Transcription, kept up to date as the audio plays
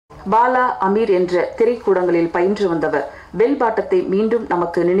பாலா அமீர் என்ற திரைக்கூடங்களில் பயின்று வந்தவர் வெல்பாட்டத்தை மீண்டும்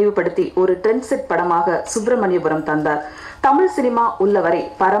நமக்கு நினைவுபடுத்தி ஒரு ட்ரெண்ட் செட் படமாக சுப்பிரமணியபுரம் தந்தார். தமிழ் சினிமா உள்ளவரை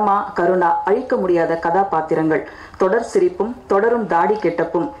பரமா, கருணா அழிக்க முடியாத கதாபாத்திரங்கள். தொடர் சிரிப்பும் தொடரும் தாடி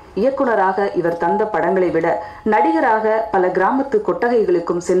கெட்டப்பும். இயக்குனராக இவர் தந்த படங்களை விட நடிகராக பல கிராமத்து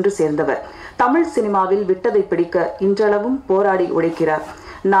கொட்டகைகளுக்கும் சென்று சேர்ந்தவர். தமிழ் சினிமாவில் விட்டதை பிடிக்க இன்றளவும் போராடி உழைக்கிறார்.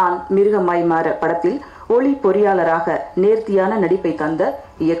 நான் மிருகமாய் மாற படத்தில் ஒளி பொறியாளராக நேர்த்தியான நடிப்பை தந்த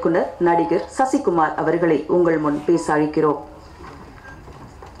இயக்குனர் நடிகர் சசிகுமார் அவர்களை உங்கள் முன் பேச அழைக்கிறோம்.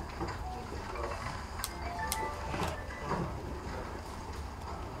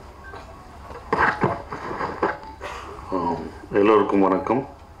 எல்லோருக்கும் வணக்கம்.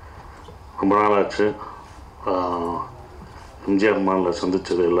 ரொம்ப நாள் ஆச்சு எம்ஜிஆர் மாலில்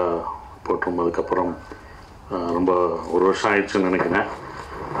சந்தித்தது எல்லாம் போட்டோம். அதுக்கப்புறம் ரொம்ப ஒரு வருஷம் ஆயிடுச்சுன்னு நினைக்கிறேன்.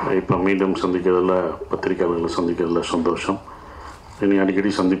 இப்போ மீண்டும் சந்திக்கிறதுல, பத்திரிக்கையாளர்களை சந்திக்கிறதுல சந்தோஷம். இனி அடிக்கடி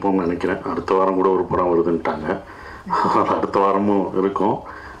சந்திப்போம்னு நினைக்கிறேன். அடுத்த வாரம் கூட ஒரு படம் வருதுன்ட்டாங்க. அடுத்த வாரமும் இருக்கும்.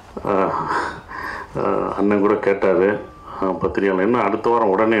 அண்ணன் கூட கேட்டார் பத்திரிக்கையாளர், என்ன அடுத்த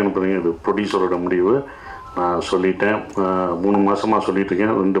வாரம் உடனே அனுப்புறீங்க? இது ப்ரொடியூசரோட முடிவு. நான் சொல்லிட்டேன், 3 மாதமாக சொல்லிட்டு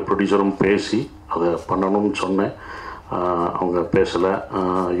இருக்கேன். 2 ப்ரொடியூசரும் பேசி அதை பண்ணணும்னு சொன்னேன். அவங்க பேசலை.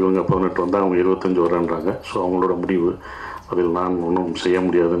 இவங்க 18 வந்தால் அவங்க 25 வரேன்றாங்க. ஸோ அவங்களோட முடிவு. அதில் நான் ஒன்றும் செய்ய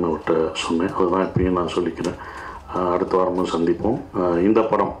முடியாதுன்னு அவர்கிட்ட சொன்னேன். அதுதான் இப்பயும் நான் சொல்லிக்கிறேன். அடுத்த வாரமும் சந்திப்போம். இந்த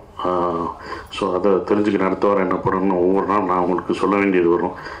படம் ஸோ அதை தெரிஞ்சுக்கிறேன். அடுத்த வாரம் என்ன படம்னு ஒவ்வொரு நாள் நான் உங்களுக்கு சொல்ல வேண்டியது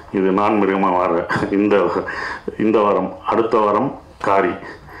வரும். இது நான் மிருகமாக மாற இந்த வாரம். அடுத்த வாரம் காரி.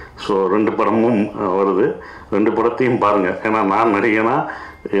 ஸோ 2 படமும் வருது. 2 படத்தையும் பாருங்கள். ஏன்னா நான் நடிகனா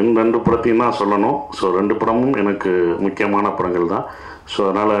என் 2 படத்தையும் தான் சொல்லணும். ஸோ 2 படமும் எனக்கு முக்கியமான படங்கள் தான். ஸோ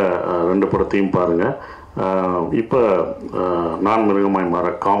அதனால் 2 படத்தையும் பாருங்கள். இப்போ நான் மிருகமாய் மாற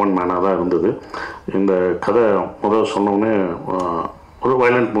காமன் மேனாக தான் இருந்தது. இந்த கதை முதல் சொன்னோன்னே ஒரு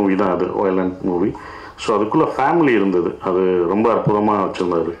வயலண்ட் மூவி தான். அது வயலண்ட் மூவி. ஸோ அதுக்குள்ளே ஃபேமிலி இருந்தது. அது ரொம்ப அற்புதமாக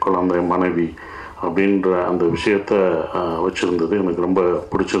வச்சுருந்தார். குழந்தை, மனைவி அப்படின்ற அந்த விஷயத்தை வச்சுருந்தது. எனக்கு ரொம்ப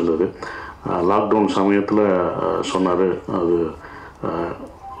பிடிச்சிருந்தது. லாக்டவுன் சமயத்தில் சொன்னார். அது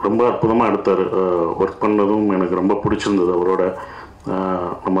ரொம்ப அற்புதமாக எடுத்தார். ஒர்க் பண்ணதும் எனக்கு ரொம்ப பிடிச்சிருந்தது. அவரோட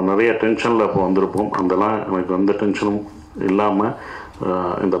நம்ம நிறைய டென்ஷனில் அப்போ வந்திருப்போம். அதெல்லாம் எனக்கு எந்த டென்ஷனும் இல்லாமல்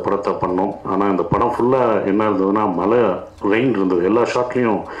இந்த படத்தை பண்ணோம். ஆனால் இந்த படம் ஃபுல்லாக என்ன இருந்ததுன்னா, மழை, ரெயின் இருந்தது. எல்லா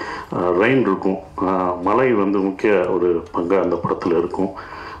ஷாட்லேயும் ரெயின் இருக்கும். மழை முக்கிய ஒரு பங்காக அந்த படத்தில் இருக்கும்.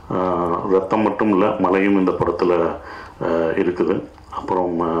 ரத்தம் மட்டும் இல்லை, மழையும் இந்த படத்தில் இருக்குது.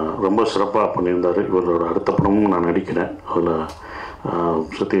 அப்புறம் ரொம்ப சிறப்பாக பண்ணியிருந்தார். இவரோட அடுத்த படமும் நான் நடிக்கிறேன். அதில்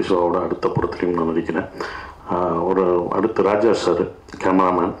சத்யசிவாவோட அடுத்த படத்துலையும் நான் நடிக்கிறேன். ஒரு அடுத்து ராஜா சார்,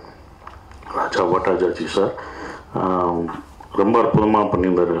 கேமராமேன் ராஜா பட்டாச்சார்ஜி சார் ரொம்ப அற்புதமாக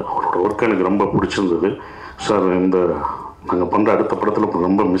பண்ணியிருந்தார். அவரோட ஒர்க் எனக்கு ரொம்ப பிடிச்சிருந்தது. சார், இந்த நாங்கள் பண்ணுற அடுத்த படத்தில்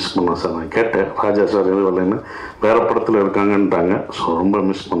ரொம்ப மிஸ் பண்ணோம் சார். நான் கேட்டேன், ராஜா சார் எதுவும் இல்லைன்னு, வேறு படத்தில் இருக்காங்கன்ட்டாங்க. ஸோ ரொம்ப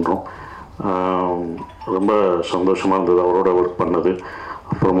மிஸ் பண்ணுறோம். ரொம்ப சந்தோஷமாக இருந்தது அவரோட ஒர்க் பண்ணது.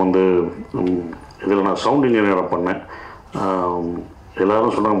 அப்புறம் இதில் நான் சவுண்ட் இன்ஜினியராக பண்ணேன்.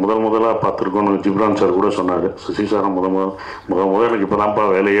 எல்லோரும் சொன்னாங்க முதலாக பார்த்துருக்கோன்னு. ஜிப்ரான் சார் கூட சொன்னார், சசி சாரை முதல் எனக்கு இப்போ தான்ப்பா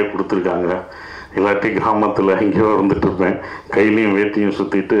வேலையே கொடுத்துருக்காங்க. இல்லாட்டி கிராமத்தில் எங்கேயோ இருந்துகிட்ருப்பேன், கையிலையும் வேட்டியும்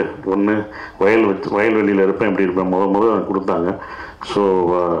சுற்றிட்டு ஒன்று வயல்வெளியில் இருப்பேன், இப்படி இருப்பேன். முதல் எனக்கு கொடுத்தாங்க. ஸோ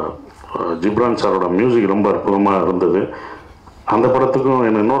ஜிப்ரான் சாரோட மியூசிக் ரொம்ப அற்புதமாக இருந்தது. அந்த படத்துக்கும்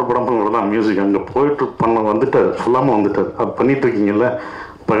என்ன இன்னொரு படமும் தான் மியூசிக் அங்கே போயிட்டு வந்துட்டார், சொல்லாமல் வந்துட்டார். அது பண்ணிகிட்ருக்கீங்கல்ல,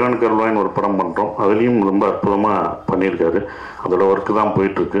 பகவான் கருவாயின்னு ஒரு படம் பண்ணுறோம். அதுலேயும் ரொம்ப அற்புதமாக பண்ணியிருக்காரு. அதோட ஒர்க்கு தான்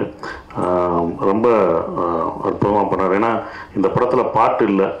போயிட்டுருக்கு. ரொம்ப அற்புதமாக பண்ணார். ஏன்னா இந்த படத்தில் பாட்டு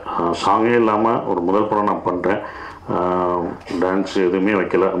இல்லை, சாங்கே இல்லாமல் ஒரு முதல் படம் நான் பண்ணுறேன். டான்ஸ் எதுவுமே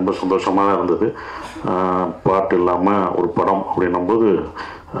வைக்கல. ரொம்ப சந்தோஷமாக தான் இருந்தது. பாட்டு இல்லாமல் ஒரு படம் அப்படின்னும்போது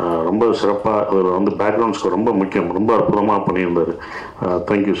ரொம்ப சிறப்பாக. அதில் பேக்ரவுண்ட் ஸ்கோர் ரொம்ப முக்கியம். ரொம்ப அற்புதமாக பண்ணியிருந்தார்.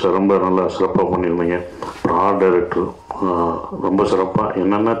 தேங்க்யூ சார், ரொம்ப நல்லா சிறப்பாக பண்ணியிருந்தீங்க. அப்புறம் ஆர்ட் டைரக்டர் ரொம்ப சிறப்பாக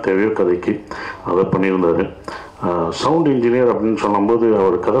என்னென்ன தேவையோ கதைக்கு அதை பண்ணியிருந்தார். சவுண்ட் இன்ஜினியர் அப்படின்னு சொல்லும்போது,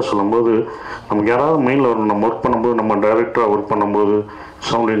 அவர் கதை சொல்லும்போது நமக்கு யாராவது மைண்டில் வரும். நம்ம ஒர்க் பண்ணும்போது, நம்ம டைரக்டராக ஒர்க் பண்ணும்போது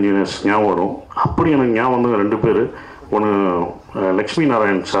சவுண்ட் இன்ஜினியர்ஸ் ஞாபகம் வரும். அப்படி எனக்கு ஞாபகம் 2 பேர். ஒன்று லக்ஷ்மி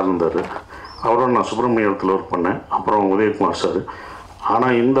நாராயண் சார் இருந்தார், அவரோட நான் சுப்பிரமணியத்தில் ஒர்க் பண்ணேன். அப்புறம் உதயகுமார் சார்.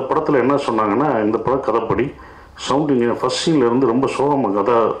 ஆனால் இந்த படத்தில் என்ன சொன்னாங்கன்னா, இந்த படம் கதைப்படி சவுண்ட் இன்ஜினியர் ஃபஸ்ட் சீன்லேருந்து ரொம்ப சோகமாக,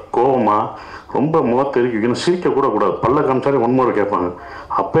 கதை கோபமாக, ரொம்ப முகத்தெரிக்க வைக்கணும், சிரிக்கக்கூட கூடாது, பல்ல காமிச்சாலே ஒன்முறை கேட்பாங்க.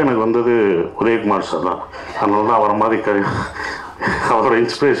 அப்போ எனக்கு வந்தது உதயகுமார் சார் தான். அதனால தான் அவரை மாதிரி அவரோட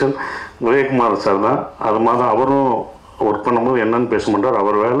இன்ஸ்பிரேஷன் உதயகுமார் சார் தான். அது மாதிரி தான் அவரும் ஒர்க் பண்ணும்போது என்னன்னு பேச மாட்டார்.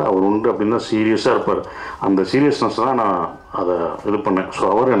 அவர் வேலை அவர் உண்டு அப்படின்னு தான் சீரியஸாக இருப்பார். அந்த சீரியஸ்னஸ் தான் நான் அதை இது பண்ணேன். ஸோ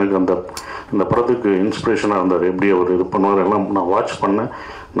அவர் எனக்கு இந்த படத்துக்கு இன்ஸ்பிரேஷனாக இருந்தார். எப்படி அவர் இது பண்ணுவார் எல்லாம் நான் வாட்ச் பண்ணேன்.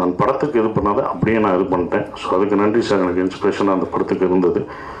 நான் படத்துக்கு இது பண்ணாத அப்படியே நான் இது பண்ணிட்டேன். ஸோ அதுக்கு நன்றி சார், எனக்கு இன்ஸ்பிரேஷனாக அந்த படத்துக்கு இருந்தது.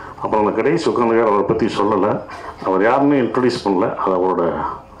 அப்புறம் அந்த கடைசி உட்காந்துக்கார் அவரை பற்றி சொல்லலை, அவர் யாருன்னு இன்ட்ரடியூஸ் பண்ணல, அது அவரோட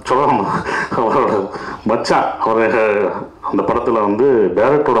சொல்லணும், அவரோட மச்சான். அவர் அந்த படத்தில் வந்து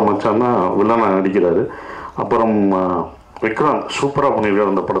டைரக்டரோட மச்சான் தான் வில்லனாக நடிக்கிறாரு. அப்புறம் விக்ராந்த் சூப்பராக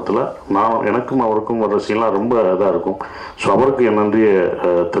பண்ணியிருக்காரு அந்த படத்தில். நான் எனக்கும் அவருக்கும் வர்ற சீன்லாம் ரொம்ப இதாக இருக்கும். ஸோ அவருக்கு என் நன்றியை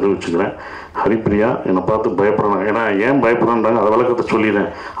தெரிவிச்சுக்கிறேன். ஹரிப்பிரியா என்னை பார்த்து பயப்படுறாங்க, ஏன்னா ஏன் பயப்படுறாங்க அதை விளக்கத்தை சொல்லிடுறேன்.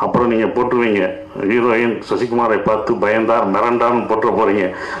 அப்புறம் நீங்கள் போட்டுருவீங்க ஹீரோயின் சசிகுமாரை பார்த்து பயந்தார் மிரண்டான்னு போட்டுற போகிறீங்க.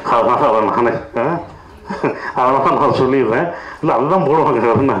 அதனால் அதனால் நான் சொல்லிடுறேன். இல்லை அதுதான்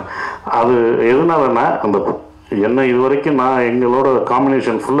போடுவாங்க. அது எதுனாலன்னா அந்த என்ன இது வரைக்கும் நான் எங்களோட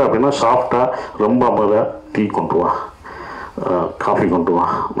காம்பினேஷன் ஃபுல்லாக அப்படின்னா சாஃப்டாக ரொம்ப அமைதியாக டீ கொண்டு வா, காஃபி கொண்டு வா,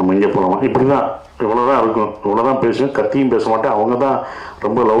 நம்ம இங்கே போகலாமா, இப்படி தான், இவ்வளோதான் இருக்கும், இவ்வளோதான் பேசுவேன். கத்தியும் பேச மாட்டேன். அவங்க தான்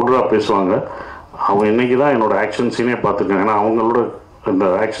ரொம்ப லவுடராக பேசுவாங்க. அவங்க இன்றைக்கி தான் என்னோடய ஆக்ஷன் சீனே பார்த்துருக்காங்க. ஏன்னா அவங்களோட இந்த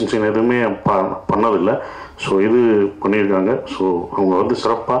ஆக்ஷன் சீன் எதுவுமே பண்ணதில்லை. ஸோ இது பண்ணியிருக்காங்க. ஸோ அவங்க வந்து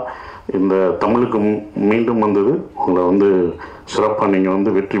சிறப்பாக இந்த தமிழுக்கு மீண்டும் வந்தது. உங்களை வந்து சிறப்பாக நீங்கள்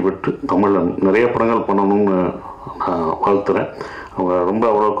வந்து வெற்றி பெற்று தமிழில் நிறைய படங்கள் பண்ணணும்னு நான் வாழ்த்துறேன். அவங்க ரொம்ப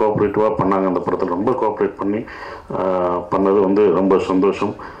அவ்வளோ கோஆப்ரேட்டிவாக பண்ணாங்க. அந்த படத்தில் ரொம்ப கோஆப்ரேட் பண்ணி பண்ணது வந்து ரொம்ப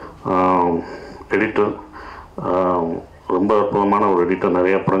சந்தோஷம். எடிட்டர் ரொம்ப அற்புதமான ஒரு எடிட்டர்,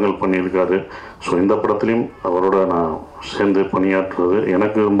 நிறையா படங்கள் பண்ணியிருக்காரு. ஸோ இந்த படத்துலையும் அவரோட நான் சேர்ந்து பணியாற்றுறது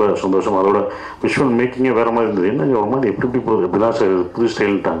எனக்கு ரொம்ப சந்தோஷம். அதோட விஷுவல் மேக்கிங்கே வேறு மாதிரி இருந்தது. என்ன ஒரு மாதிரி எப்படி போகுது, எப்படி தான் சரி புது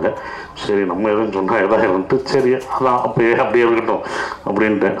ஸ்டைல்ட்டாங்க. சரி நம்ம எதுவும் சொன்னால் எதாவது சரி அதான் அப்படியே இருக்கட்டும்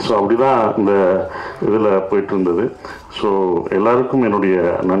அப்படின்ட்டேன். ஸோ அப்படி தான் இந்த இதில் போயிட்டு இருந்தது. ஸோ எல்லாருக்கும் என்னுடைய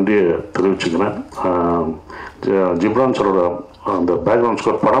நன்றியை தெரிவிச்சுக்கிறேன். ஜிப்ரான் சாரோட அந்த பேக்ரவுண்ட்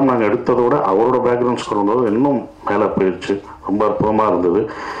ஸ்கோர் படம் நாங்கள் எடுத்ததோட அவரோட பேக்ரவுண்ட் ஸ்கோர் வந்தது இன்னும் மேலே போயிடுச்சு. ரொம்ப அற்புதமாக இருந்தது.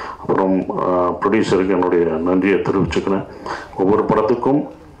 அப்புறம் ப்ரொடியூசருக்கு என்னுடைய நன்றியை தெரிவிச்சுக்கிறேன். ஒவ்வொரு படத்துக்கும்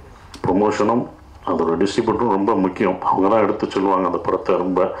ப்ரொமோஷனும் அதோட டிஸ்ட்ரிபியூட்டரும் ரொம்ப முக்கியம். அவங்க தான் எடுத்து சொல்லுவாங்க அந்த படத்தை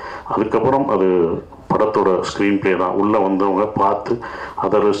ரொம்ப. அதுக்கப்புறம் அது படத்தோட ஸ்க்ரீன் ப்ளே தான் உள்ளே வந்தவங்க பார்த்து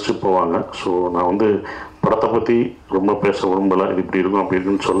அதை ரசித்து போவாங்க. ஸோ நான் வந்து படத்தை பற்றி ரொம்ப பேச விரும்பலை. இது இப்படி இருக்கும் அப்படி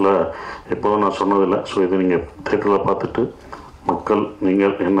இருக்குன்னு சொல்ல எப்போதும் நான் சொன்னதில்லை. ஸோ இது நீங்கள் தேட்டரில் பார்த்துட்டு மக்கள்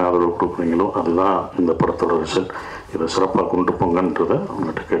நீங்கள் என்ன ஆதரவு கொடுக்குறீங்களோ அதுதான் இந்த படத்தோட ரிசல்ட். இதை சிறப்பாக கொண்டு போங்கன்றதை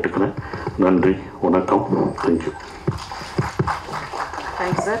அவங்ககிட்ட கேட்டுக்கிறேன். நன்றி, வணக்கம், thank you.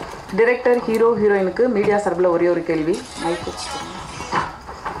 Thanks sir. Director, hero, ஹீரோயினுக்கு மீடியா சார்பில் ஒரே ஒரு கேள்வி.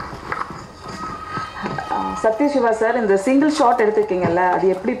 சத்யசிவா சார், இந்த சிங்கிள் ஷாட் எடுத்துருக்கீங்கல்ல, அது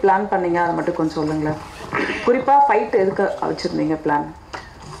எப்படி பிளான் பண்ணீங்க, அதை மட்டும் கொஞ்சம் சொல்லுங்களேன். குறிப்பாக ஃபைட் எதுக்கு வச்சுருந்தீங்க பிளான்?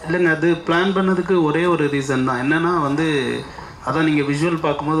 இல்லைங்க, அது பிளான் பண்ணதுக்கு ஒரே ஒரு ரீசன் தான். என்னென்னா வந்து அதான் நீங்கள் விஷுவல்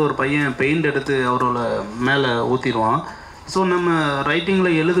பார்க்கும்போது ஒரு பையன் பெயிண்ட் எடுத்து அவரோட மேலே ஊற்றிடுவான். ஸோ நம்ம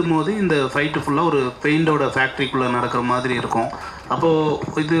ரைட்டிங்கில் எழுதும் போது இந்த ஃபைட்டு ஃபுல்லாக ஒரு பெயிண்டோட ஃபேக்ட்ரிக்குள்ளே நடக்கிற மாதிரி இருக்கும்.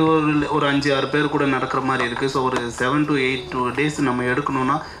 அப்போது இது ஒரு 5-6 பேர் கூட நடக்கிற மாதிரி இருக்குது. ஸோ ஒரு 7 to 8 days நம்ம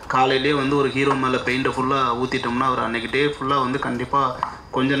எடுக்கணும்னா காலையிலே வந்து ஒரு ஹீரோ மேலே பெயிண்ட்டை ஃபுல்லாக ஊற்றிட்டோம்னா அவர் அன்றைக்கி டே ஃபுல்லாக வந்து கண்டிப்பாக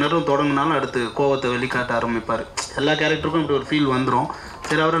கொஞ்ச நேரம் தொடங்கினாலும் அடுத்து கோவத்தை வெளிக்காட்ட ஆரம்பிப்பார். எல்லா கேரக்டருக்கும் இப்படி ஒரு ஃபீல் வந்துடும்.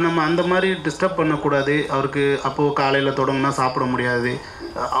 சரி, அவரை நம்ம அந்த மாதிரி டிஸ்டர்ப் பண்ணக்கூடாது. அவருக்கு அப்போது காலையில் தொடங்கினா சாப்பிட முடியாது,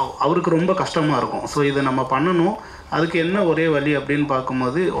 அவருக்கு ரொம்ப கஷ்டமாக இருக்கும். ஸோ இதை நம்ம பண்ணணும். அதுக்கு என்ன ஒரே வழி அப்படின்னு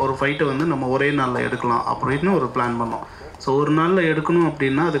பார்க்கும்போது ஒரு ஃபைட்டை வந்து நம்ம ஒரே நாளில் எடுக்கலாம் அப்படின்னு ஒரு பிளான் பண்ணோம். ஸோ ஒரு நாளில் எடுக்கணும்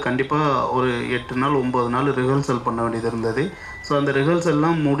அப்படின்னா அது கண்டிப்பாக ஒரு 8 நாள் 9 நாள் ரிஹர்சல் பண்ண வேண்டியது இருந்தது. ஸோ அந்த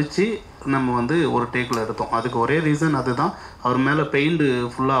ரிஹர்சல்லாம் முடித்து நம்ம வந்து ஒரு டேக்கில் எடுத்தோம். அதுக்கு ஒரே ரீசன் அதுதான். அவர் மேலே பெயிண்ட்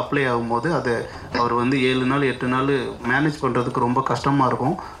ஃபுல்லாக அப்ளை ஆகும்போது அதை அவர் வந்து 7 நாள் 8 நாள் மேனேஜ் பண்ணுறதுக்கு ரொம்ப கஷ்டமாக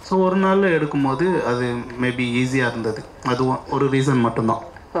இருக்கும். ஸோ ஒரு நாளில் எடுக்கும்போது அது மேபி ஈஸியாக இருந்தது. அதுவும் ஒரு ரீசன் மட்டும்தான்.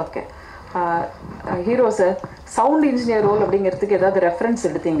 Okay. Hero sir, sound engineer role அப்படிங்கிறதுக்கு ஏதாவது ரெஃபரன்ஸ்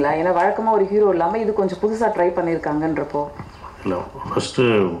எடுத்தீங்களா? ஏன்னா வழக்கமாக ஒரு ஹீரோ இல்லாமல் இது கொஞ்சம் புதுசாக ட்ரை பண்ணியிருக்காங்கன்றப்போ. இல்லை, ஃபஸ்ட்டு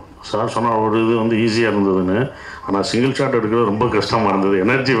சார் சொன்ன ஒரு இது வந்து ஈஸியாக இருந்ததுன்னு. ஆனால் சிங்கிள் ஷாட் எடுக்கிறது ரொம்ப கஷ்டமாக இருந்தது.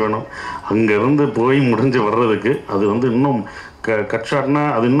 எனர்ஜி வேணும் அங்கேருந்து போய் முடிஞ்சு வர்றதுக்கு. அது வந்து இன்னும் கட் ஷாட்னா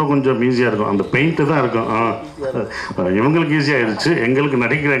அது இன்னும் கொஞ்சம் ஈஸியாக இருக்கும். அந்த பெயிண்ட்டு தான் இருக்கும். இவங்களுக்கு ஈஸியாகிடுச்சு, எங்களுக்கு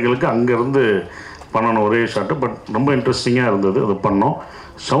நடிக்கிறவங்களுக்கு அங்கேருந்து பண்ணணும் ஒரே ஷாட்டு. பட் ரொம்ப இன்ட்ரெஸ்டிங்காக இருந்தது, அது பண்ணோம்.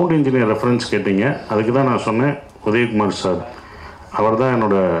 சவுண்ட் இன்ஜினியர் ரெஃபரன்ஸ் கேட்டிங்க, அதுக்கு தான் நான் சொன்னேன் உதயகுமார் சார். அவர் தான்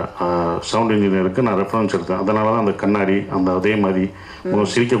என்னோடய சவுண்ட் இன்ஜினியருக்கு நான் ரெஃபரன்ஸ் எடுத்தேன். அதனால தான் அந்த கண்ணாடி அந்த அதே மாதிரி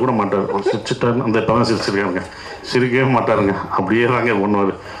சிரிக்க கூட மாட்டார். சிரிச்சிட்டார், அந்த இப்போ தான் சிரிச்சிருக்காருங்க, சிரிக்கவே மாட்டாருங்க, அப்படியே தாங்க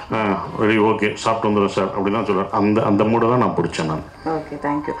ஒன்று வெரி ஓகே சாப்பிட்டு வந்துடும் சார் அப்படி தான் சொல்லுவார். அந்த மூடை தான் நான் பிடிச்சேன் நான். Okay,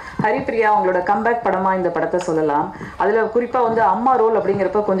 thank you. ஹரிப்பிரியா, உங்களோட கம்பேக் படமாக இந்த படத்தை சொல்லலாம். அதில் குறிப்பாக வந்து அம்மா ரோல்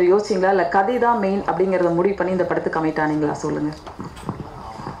அப்படிங்கிறப்ப கொஞ்சம் யோசிச்சிங்களா, இல்லை கதை தான் மெயின் அப்படிங்கிறத முடிவு பண்ணி இந்த படத்துக்கு கமிட் ஆனீங்களா? சொல்லுங்கள்.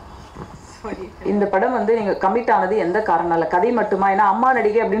 இந்த படம் வந்து நீங்க கமிட் ஆனது எந்த காரணம்ல? கதை மட்டுமா? ஏன்னா அம்மா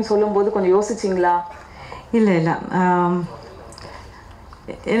நடிகை அப்படின்னு சொல்லும்போது கொஞ்சம் யோசிச்சிங்களா? இல்லை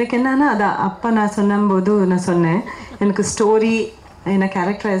எனக்கு என்னன்னா அதான் அப்போ நான் சொன்னபோது நான் சொன்னேன் எனக்கு ஸ்டோரி என்ன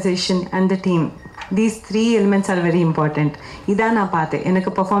characterisation and the team these 3 elements are very important. இதான் நான் பார்த்தேன்.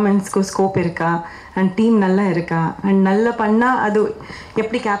 எனக்கு பர்ஃபார்மன்ஸ்க்கு ஸ்கோப் இருக்கா அண்ட் டீம் நல்லா இருக்கா அண்ட் நல்லா பண்ணால் அது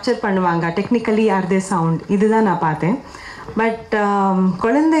எப்படி கேப்சர் பண்ணுவாங்க டெக்னிக்கலி ஆர் தே சவுண்ட், இதுதான் நான் பார்த்தேன். பட்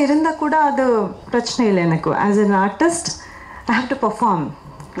குழந்தை இருந்தால் கூட அது பிரச்சனை இல்லை எனக்கு. As an artist I have to perform.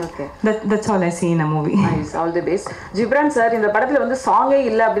 Okay, that's all I see in a movie. nice, all the best. Ghibran sir, இந்த படத்துல வந்து சாங்கே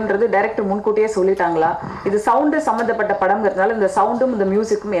இல்லை அப்படின்றது டைரக்டர் முன்கூட்டியே சொல்லிட்டாங்களா? இது சவுண்டு சம்மந்தப்பட்ட படம்ங்கிறதுனால இந்த சவுண்டும் இந்த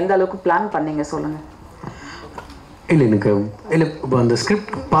மியூசிக்கும் எந்த அளவுக்கு பிளான் பண்ணீங்க சொல்லுங்க. இல்லை எனக்கு இல்லை இப்போ அந்த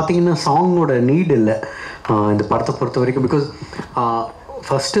ஸ்கிரிப்ட் பார்த்தீங்கன்னா சாங்கோட நீட் இல்லை இந்த படத்தை பொறுத்த வரைக்கும். பிகாஸ்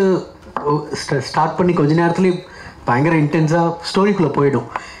ஃபஸ்ட்டு ஸ்டார்ட் பண்ணி கொஞ்ச நேரத்துலேயே பயங்கர இன்டென்ஸாக ஸ்டோரிக்குள்ளே போயிடும்.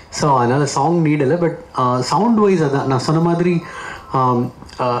 ஸோ அதனால் சாங் நீட் இல்லை. பட் சவுண்ட் வைஸ் அதான் நான் சொன்ன மாதிரி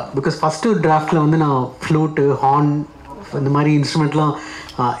பிகாஸ் ஃபஸ்ட்டு டிராஃப்டில் வந்து நான் ஃப்ளூட்டு ஹார்ன் இந்த மாதிரி இன்ஸ்ட்ருமெண்ட்லாம்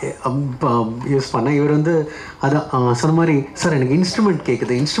யூஸ் பண்ணேன். இவர் வந்து அதான் சொன்ன மாதிரி சார் எனக்கு இன்ஸ்ட்ருமெண்ட்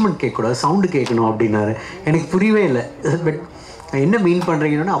கேட்கக்கூடாது சவுண்டு கேட்கணும் அப்படின்னாரு. எனக்கு புரியவே இல்லை. பட் என்ன மீன்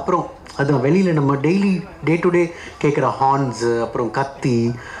பண்ணுறீங்கன்னா அப்புறம் அதுதான் வெளியில் நம்ம டெய்லி டே டு டே கேட்குற ஹார்ன்ஸு அப்புறம் கத்தி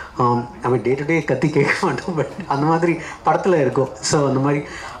நம்ம டே டு டே கத்தி கேட்க மாட்டோம். பட் அந்த மாதிரி படத்தில் இருக்கும். ஸோ அந்த மாதிரி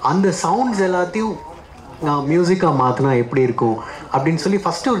அந்த சவுண்ட்ஸ் எல்லாத்தையும் நான் மியூசிக்காக மாற்றினா எப்படி இருக்கும் அப்படின்னு சொல்லி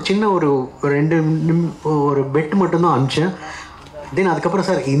ஃபஸ்ட்டு ஒரு சின்ன ஒரு 2 ஒரு பெட் மட்டும்தான் அனுப்பிச்சேன். தென் அதுக்கப்புறம்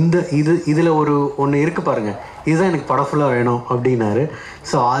சார் இதில் ஒன்று இருக்குது பாருங்கள், இதுதான் எனக்கு படம் ஃபுல்லாக வேணும் அப்படின்னாரு.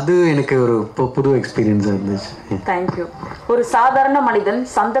 ஸோ அது எனக்கு ஒரு புது எக்ஸ்பீரியன்ஸாக இருந்துச்சு. தேங்க்யூ. ஒரு சாதாரண மனிதன்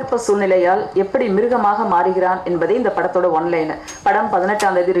சந்தர்ப்ப சூழ்நிலையால் எப்படி மிருகமாக மாறுகிறான் என்பதே இந்த படத்தோட ஒன்லைன். படம்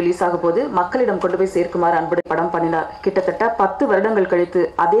 18ஆம் தேதி ரிலீஸ் ஆக போது மக்களிடம் கொண்டு போய் சேர்க்குமாறு அன்புடன் படம் பண்ணினார். கிட்டத்தட்ட 10 வருடங்கள் கழித்து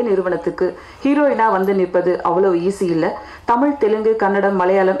அதே நிறுவனத்துக்கு ஹீரோயினா வந்து நிற்பது அவ்வளவு ஈஸி இல்லை. தமிழ், தெலுங்கு, கன்னடம்,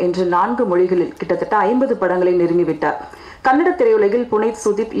 மலையாளம் என்று 4 மொழிகளில் கிட்டத்தட்ட 50 படங்களை நெருங்கிவிட்டார். கன்னட திரையுலகில் புனைத்,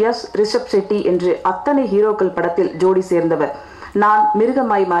 சுதீப், யஷ், ரிஷப் ஷெட்டி என்று அத்தனை ஹீரோக்கள் படத்தில் ஜோடி சேர்ந்தவர். நான்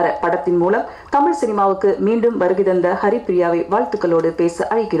மிருகமாய் மாற படத்தின் மூலம் தமிழ் சினிமாவுக்கு மீண்டும் வருகை தந்த ஹரிப்பிரியாவை வாழ்த்துக்களோடு பேச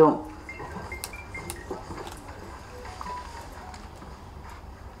அழைக்கிறோம்.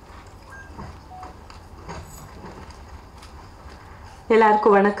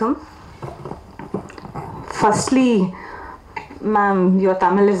 எல்லாருக்கும் வணக்கம். Firstly ma'am, your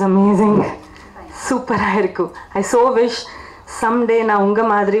Tamil is amazing. சூப்பராக இருக்கும். ஐ ஸோ விஷ் சம்டே நான் உங்கள்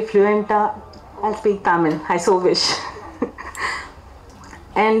மாதிரி ஃப்ளூயண்ட்டாக I speak Tamil. I so wish.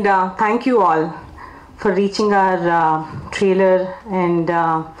 And thank you all for reaching our trailer and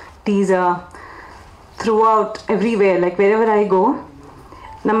teaser throughout everywhere, like wherever I go.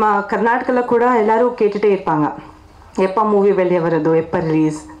 நம்ம கர்நாடகாவில் கூட எல்லோரும் கேட்டுகிட்டே இருப்பாங்க எப்போ மூவி வெளியே வருதோ, எப்போ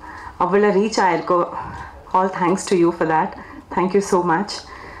ரிலீஸ். அவ்வளோ reach ஆகிருக்கோ. All thanks to you for that. Thank you so much.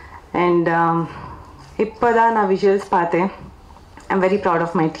 And இப்போ தான் நான் விஷுவல்ஸ் பார்த்தேன். I am very proud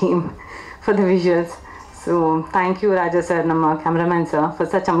of my team for the visuals. So thank you Raja sir, nama cameraman sir, for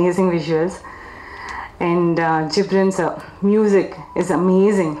such amazing visuals. And Ghibran sir, music is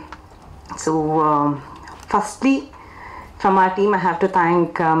amazing. So firstly from our team I have to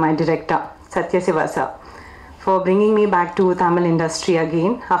thank my director Sathyasiva sir for bringing me back to Tamil industry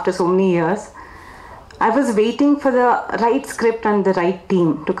again after so many years. I was waiting for the right script and the right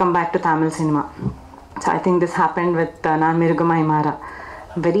team to come back to Tamil cinema. So I think this happened with Naan Mirugamai Maara.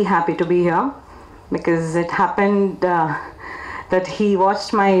 I'm very happy to be here. Because it happened that he watched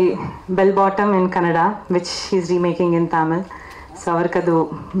my Bell Bottom in Kannada, which he's remaking in Tamil. So avarkadu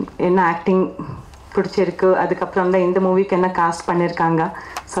enna acting pidichirukku, adukapram da indha movie ku enna cast pannirukanga.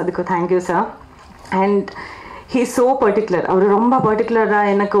 So adukku thank you sir. And he's so particular. Avaru romba particular ah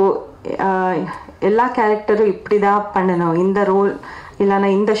enakku ella character ipdi da pannanum, inda role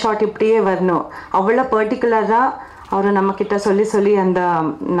illana inda shot ipdiye varano, avvala particular ah avaru namakitta solli and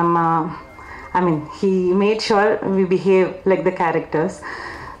namma he made sure we behave like the characters.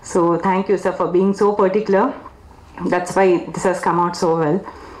 So thank you sir for being so particular. That's why this has come out so well.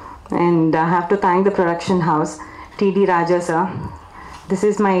 And I have to thank the production house, TD Raja sir. This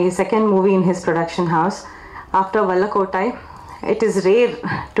is my second movie in his production house. After Vallakotai, it is rare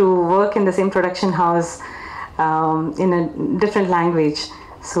to work in the same production house in a different language.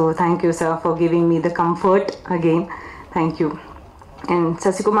 So thank you sir for giving me the comfort again. Thank you. And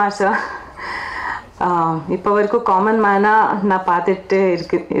Sasikumar sir, இப்போ வரைக்கும் common மேனாக நான் பார்த்துட்டு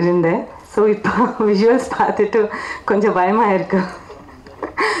இருந்தேன். So இப்போ visuals பார்த்துட்டு கொஞ்சம் பயமாக இருக்கு.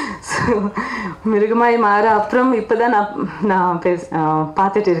 ஸோ மிருகமாய் மாற அப்புறம் இப்போ தான் நான்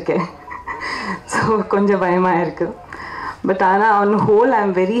பார்த்துட்டு இருக்கேன். ஸோ கொஞ்சம் பயமாக இருக்கு. பட் ஆனால் on whole I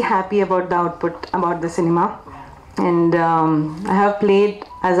am very happy about the output, about the cinema. And I have played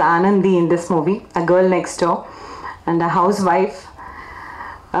as Anandi in this movie, a girl next door and a housewife.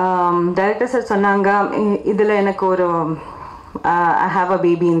 Director sir சொன்னாங்க இதில் எனக்கு ஒரு I have a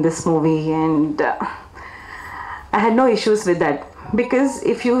baby in this movie, and I had no issues with that, because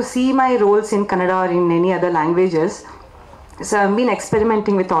if you see my roles in Kannada or in any other languages, so I've been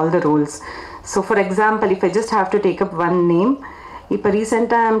experimenting with all the roles. So for example, if I just have to take up one name, if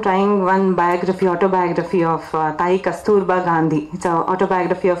recently I am trying one autobiography of Thai Kasturba Gandhi. It's an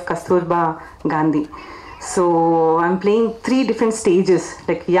autobiography of Kasturba Gandhi. So I'm playing 3 different stages,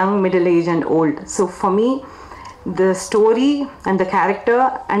 like young, middle age and old. So for me, the story and the character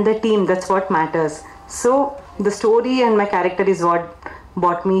and the team, that's what matters. So the story and my character is what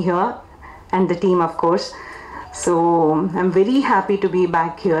brought me here, and the team, of course. So I'm very happy to be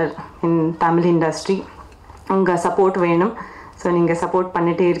back here in Tamil industry. Unga support venum, so ninga support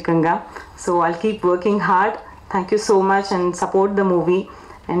pannite irukanga. So I'll keep working hard. Thank you so much, and support the movie.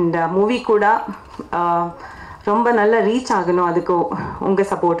 And movie kuda ரொம்ப நல்ல reach ஆகணும், அதுக்கு உங்க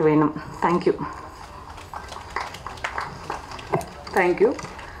support வேணும். Thank you. Thank you.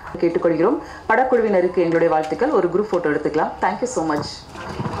 கேட்டுக்கொள்கிறோம். படக்குழுவினருக்கு எங்களுடைய வாழ்த்துக்கள். ஒரு குரூப் ஃபோட்டோ எடுத்துக்கலாம். Thank you so much.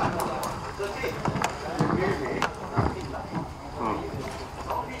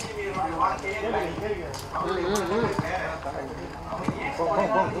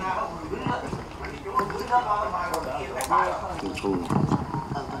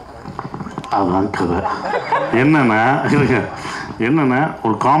 அதான் கதை என்னென்னா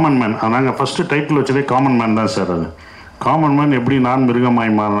ஒரு காமன் மேன், அதாங்க ஃபஸ்ட்டு டைட்டில் வச்சதே காமன் மேன் தான் சார். அது காமன் மேன் எப்படி நான்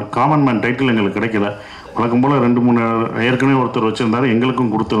மிருகமாய் மாற, காமன் மேன் டைட்டில் எங்களுக்கு கிடைக்கல. வழக்கம் போல் 2-3 ஏற்கனவே ஒருத்தர் வச்சுருந்தாரு,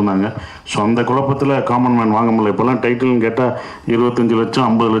 எங்களுக்கும் கொடுத்துருந்தாங்க. ஸோ அந்த குழப்பத்தில் காமன் மேன் வாங்க முடியல. இப்போல்லாம் டைட்டில்னு கேட்டால் 25 லட்சம்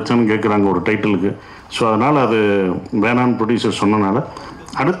 50 லட்சம்னு கேட்குறாங்க ஒரு டைட்டிலுக்கு. ஸோ அதனால் அது வேணான்னு ப்ரொடியூசர் சொன்னனால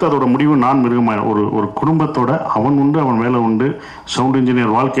அடுத்து அதோட முடிவு நான் மிருகமாய். ஒரு குடும்பத்தோட அவன் உண்டு அவன் மேலே உண்டு. சவுண்ட்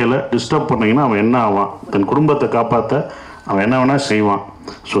இன்ஜினியர் வாழ்க்கையில் டிஸ்டர்ப் பண்ணிங்கன்னா அவன் என்ன ஆவான், தன் குடும்பத்தை காப்பாற்ற அவன் என்ன வேணால் செய்வான்.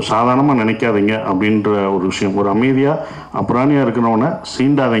 ஸோ சாதாரணமாக நினைக்காதீங்க அப்படின்ற ஒரு விஷயம். ஒரு அமைதியாக அப்புறாணியாக இருக்கிறவனை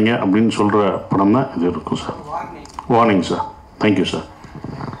சீண்டாதீங்க அப்படின்னு சொல்கிற படம் தான் இது இருக்கும் sir. Warning sir. Thank you sir.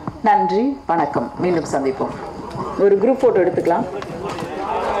 நன்றி, வணக்கம். மீண்டும் சந்திப்போம். ஒரு குரூப் ஃபோட்டோ எடுத்துக்கலாம்.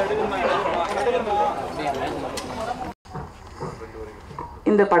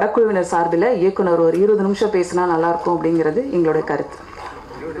 இந்த படக்குழுவினர் சார்பில் இயக்குனர் ஒரு 20 நிமிஷம் பேசினா நல்லாயிருக்கும் அப்படிங்கிறது எங்களுடைய கருத்து.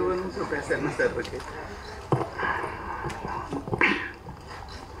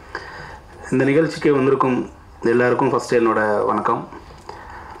 இந்த நிகழ்ச்சிக்கு வந்திருக்கும் எல்லாருக்கும் ஃபஸ்ட்டு என்னோட வணக்கம்.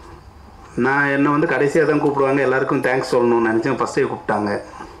 நான் என்னை கடைசியாக தான் கூப்பிடுவாங்க, எல்லாருக்கும் தேங்க்ஸ் சொல்லணும்னு நினச்சேன். ஃபஸ்ட்டே கூப்பிட்டாங்க.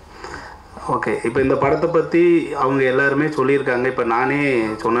 ஓகே, இப்போ இந்த படத்தை பற்றி அவங்க எல்லாருமே சொல்லியிருக்காங்க. இப்போ நானே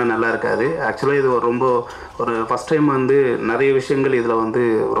சொன்னால் நல்லா இருக்காது. ஆக்சுவலாக இது ஒரு ஃபஸ்ட் டைம் நிறைய விஷயங்கள் இதில்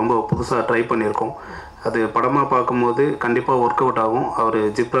ரொம்ப புதுசாக ட்ரை பண்ணியிருக்கோம். அது படமாக பார்க்கும்போது கண்டிப்பாக ஒர்க் அவுட் ஆகும். அவர்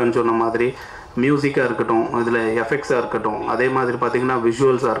ஜிப்ரான் சொன்ன மாதிரி மியூசிக்காக இருக்கட்டும், இதில் எஃபெக்ட்ஸாக இருக்கட்டும், அதே மாதிரி பார்த்திங்கன்னா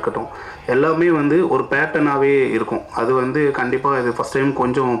விஷுவல்ஸாக இருக்கட்டும், எல்லாமே ஒரு பேட்டர்னாகவே இருக்கும். அது கண்டிப்பாக இது ஃபஸ்ட் டைம்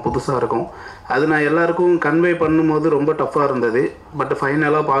கொஞ்சம் புதுசாக இருக்கும். அது நான் எல்லாருக்கும் கன்வே பண்ணும்போது ரொம்ப டஃப்பாக இருந்தது. பட்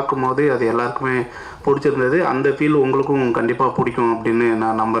ஃபைனலாக பார்க்கும்போது அது எல்லாருக்குமே பிடிச்சிருந்தது. அந்த ஃபீல் உங்களுக்கும் கண்டிப்பாக பிடிக்கும் அப்படின்னு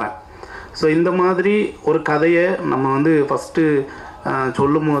நான் நம்புகிறேன். ஸோ இந்த மாதிரி ஒரு கதையை நம்ம ஃபஸ்ட்டு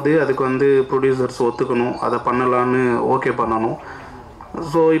சொல்லும் போது அதுக்கு ப்ரொடியூசர்ஸ் ஒத்துக்கணும், அதை பண்ணலான்னு ஓகே பண்ணணும்.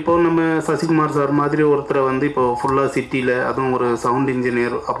 ஸோ இப்போ நம்ம சசிகுமார் சார் மாதிரி ஒருத்தரை இப்போ ஃபுல்லாக சிட்டியில், அதுவும் ஒரு சவுண்ட்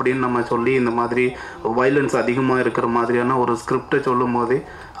இன்ஜினியர் அப்படின்னு நம்ம சொல்லி இந்த மாதிரி வைலன்ஸ் அதிகமாக இருக்கிற மாதிரியான ஒரு ஸ்கிரிப்டை சொல்லும் போது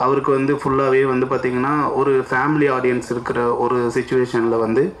அவருக்கு ஃபுல்லாகவே பார்த்திங்கன்னா ஒரு ஃபேமிலி ஆடியன்ஸ் இருக்கிற ஒரு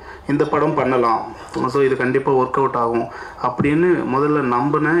சிச்சுவேஷனில் இந்த படம் பண்ணலாம். ஸோ இது கண்டிப்பாக ஒர்க் அவுட் ஆகும் அப்படின்னு முதல்ல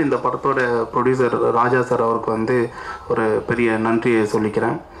நம்பின இந்த படத்தோட ப்ரொடியூசர் ராஜா சார் அவருக்கு ஒரு பெரிய நன்றியை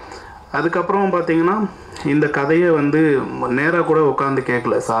சொல்லிக்கிறேன். அதுக்கப்புறம் பார்த்திங்கன்னா இந்த கதையை நேராக கூட உட்காந்து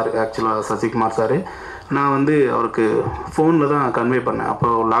கேட்கல சார். ஆக்சுவலாக சசிகுமார் சார் நான் அவருக்கு ஃபோனில் தான் கன்வே பண்ணேன். அப்போ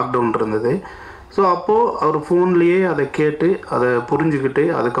லாக்டவுன் இருந்தது. ஸோ அப்போது அவர் ஃபோன்லேயே அதை கேட்டு அதை புரிஞ்சுக்கிட்டு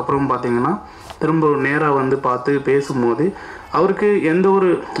அதுக்கப்புறம் பார்த்திங்கன்னா திரும்ப நேராக பார்த்து பேசும்போது அவருக்கு எந்த ஒரு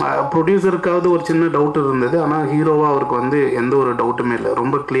ப்ரொடியூசருக்காவது ஒரு சின்ன டவுட் இருந்தது. ஆனால் ஹீரோவாக அவருக்கு எந்த ஒரு டவுட்டுமே இல்லை.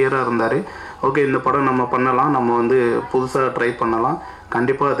 ரொம்ப கிளியராக இருந்தார். ஓகே, இந்த படம் நம்ம பண்ணலாம், நம்ம புதுசாக ட்ரை பண்ணலாம்,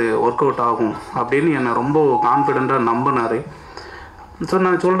 கண்டிப்பாக அது ஒர்க் அவுட் ஆகும் அப்படின்னு என்னை ரொம்ப கான்ஃபிடெண்ட்டாக நம்பினார். ஸோ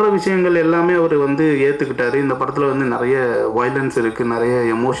நான் சொல்கிற விஷயங்கள் எல்லாமே அவர் ஏற்றுக்கிட்டார். இந்த படத்தில் நிறைய வைலன்ஸ் இருக்குது, நிறைய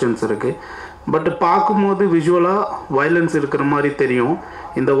எமோஷன்ஸ் இருக்குது. பட் பார்க்கும்போது விஷுவலாக வைலன்ஸ் இருக்கிற மாதிரி தெரியும்.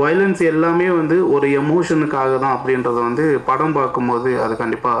 இந்த வைலன்ஸ் எல்லாமே ஒரு எமோஷனுக்காக தான் அப்படின்றத படம் பார்க்கும்போது அது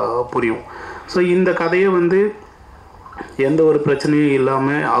கண்டிப்பாக புரியும். ஸோ இந்த கதையை எந்த ஒரு பிரச்சனையும்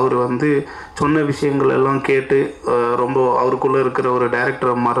இல்லாமல் அவர் சொன்ன விஷயங்கள் எல்லாம் கேட்டு ரொம்ப அவருக்குள்ளே இருக்கிற ஒரு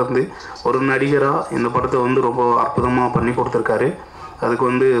டைரக்டரை மறந்து ஒரு நடிகராக இந்த படத்தை ரொம்ப அற்புதமாக பண்ணி கொடுத்துருக்காரு.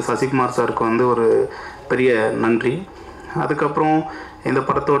 அதுக்கு சசிகுமார் சாருக்கு ஒரு பெரிய நன்றி. அதுக்கப்புறம் இந்த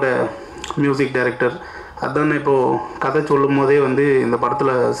படத்தோட மியூசிக் டைரக்டர். அதுதான் இப்போது கதை சொல்லும் போதே வந்து இந்த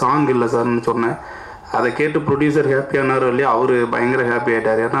படத்தில் சாங் இல்லை சார்னு சொன்னேன். அதை கேட்டு ப்ரொடியூசர் ஹாப்பியானாரோ இல்லையா, அவர் பயங்கர ஹாப்பி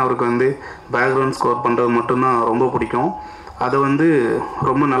ஆகிட்டார். ஏன்னா அவருக்கு வந்து பேக்ரவுண்ட் ஸ்கோர் பண்ணுறது மட்டும்தான் ரொம்ப பிடிக்கும். அதை வந்து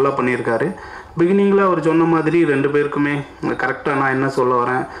ரொம்ப நல்லா பண்ணியிருக்காரு. பிகினிங்கில் அவர் சொன்ன மாதிரி 2 பேருக்குமே கரெக்டாக நான் என்ன சொல்ல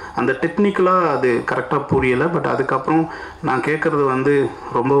வரேன் அந்த டெக்னிக்கலாக அது கரெக்டாக புரியலை. பட் அதுக்கப்புறம் நான் கேட்குறது வந்து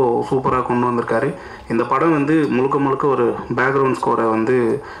ரொம்ப சூப்பராக கொண்டு வந்திருக்காரு. இந்த படம் வந்து முழுக்க முழுக்க ஒரு பேக்ரவுண்ட் ஸ்கோரை வந்து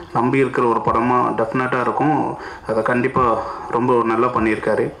நம்பி இருக்கிற ஒரு படமாக டெஃபினட்டாக இருக்கும். அதை கண்டிப்பாக ரொம்ப நல்லா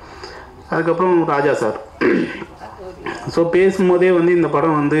பண்ணியிருக்காரு. அதுக்கப்புறம் ராஜா சார். ஸோ பேசும்போதே வந்து இந்த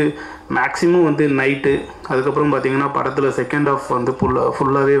படம் வந்து மேக்ஸிமம் வந்து நைட்டு, அதுக்கப்புறம் பார்த்திங்கன்னா படத்தில் செகண்ட் ஹாஃப் வந்து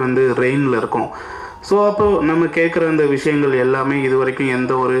ஃபுல்லாகவே வந்து ரெயினில் இருக்கும். ஸோ அப்போ நம்ம கேட்குற அந்த விஷயங்கள் எல்லாமே இது வரைக்கும்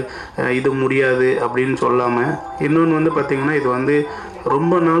எந்த ஒரு இது முடியாது அப்படின்னு சொல்லாமல், இன்னொன்று வந்து பார்த்திங்கன்னா இது வந்து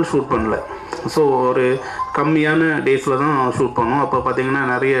ரொம்ப நாள் ஷூட் பண்ணல. ஸோ ஒரு கம்மியான டேஸில் தான் ஷூட் பண்ணோம். அப்போ பார்த்திங்கன்னா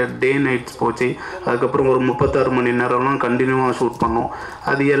நிறைய டே நைட்ஸ் போச்சு. அதுக்கப்புறம் ஒரு 36 மணி நேரம்லாம் கண்டினியூவாக ஷூட் பண்ணோம்.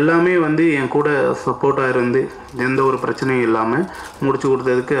 அது எல்லாமே வந்து என் கூட சப்போர்ட்டாக இருந்து எந்த ஒரு பிரச்சனையும் இல்லாமல் முடிச்சு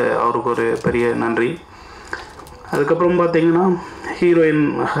கொடுத்ததுக்கு அவருக்கு ஒரு பெரிய நன்றி. அதுக்கப்புறம் பார்த்திங்கன்னா ஹீரோயின்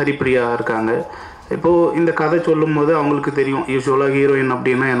ஹரிப்பிரியா இருக்காங்க. இப்போது இந்த கதை சொல்லும் போது அவங்களுக்கு தெரியும் யூஸ்வலாக ஹீரோயின்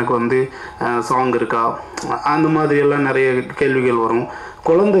அப்படின்னா எனக்கு வந்து சாங் இருக்கா அந்த மாதிரியெல்லாம் நிறைய கேள்விகள் வரும்.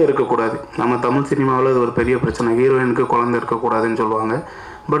 குழந்தை இருக்கக்கூடாது. நம்ம தமிழ் சினிமாவில் அது ஒரு பெரிய பிரச்சனை, ஹீரோயினுக்கு குழந்தை இருக்கக்கூடாதுன்னு சொல்லுவாங்க.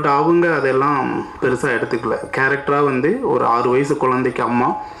 பட் அவங்க அதெல்லாம் பெருசாக எடுத்துக்கல. கேரக்டராக வந்து ஒரு 6 வயசு குழந்தைக்கு அம்மா.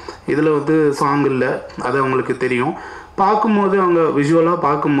 இதில் வந்து சாங் இல்லை, அது அவங்களுக்கு தெரியும். பார்க்கும்போது அவங்க விஷுவலாக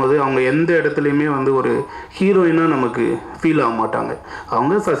பார்க்கும்போது அவங்க எந்த இடத்துலையுமே வந்து ஒரு ஹீரோயினாக நமக்கு ஃபீல் ஆக மாட்டாங்க.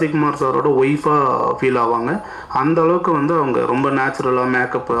 அவங்க சசிகுமார் சாரோட ஒய்ஃபாக ஃபீல் ஆவாங்க. அந்த அளவுக்கு வந்து அவங்க ரொம்ப நேச்சுரலாக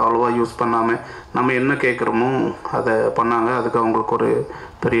மேக்கப் அவ்வளோவா யூஸ் பண்ணாமல் நம்ம என்ன கேட்குறோமோ அதை பண்ணாங்க. அதுக்கு அவங்களுக்கு ஒரு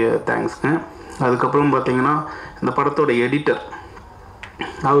பெரிய தேங்க்ஸுங்க. அதுக்கப்புறம் பார்த்திங்கன்னா இந்த படத்தோட எடிட்டர்,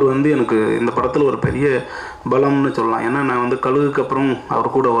 அவர் வந்து எனக்கு இந்த படத்தில் ஒரு பெரிய பலம்னு சொல்லலாம். ஏன்னா நான் வந்து கழுகுக்கு அப்புறம்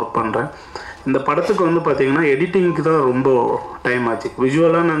அவர் கூட ஒர்க் பண்ணுறேன். இந்த படத்துக்கு வந்து பார்த்திங்கன்னா எடிட்டிங்க்கு தான் ரொம்ப டைம் ஆச்சு.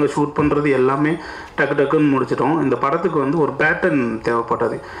 விஷுவலாக நாங்கள் ஷூட் பண்ணுறது எல்லாமே டக்கு டக்குன்னு முடிச்சிட்டோம். இந்த படத்துக்கு வந்து ஒரு பேட்டர்ன்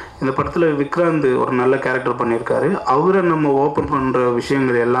தேவைப்பட்டது. இந்த படத்தில் விக்ராந்த் ஒரு நல்ல கேரக்டர் பண்ணியிருக்காரு. அவரை நம்ம ஓப்பன் பண்ணுற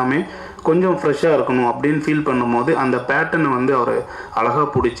விஷயங்கள் எல்லாமே கொஞ்சம் ஃப்ரெஷ்ஷாக இருக்கணும் அப்படின்னு ஃபீல் பண்ணும்போது அந்த பேட்டர்னை வந்து அவர் அழகாக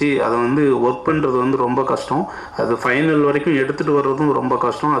பிடிச்சி அதை வந்து ஒர்க் பண்ணுறது வந்து ரொம்ப கஷ்டம். அது ஃபைனல் வரைக்கும் எடுத்துகிட்டு வர்றதும் ரொம்ப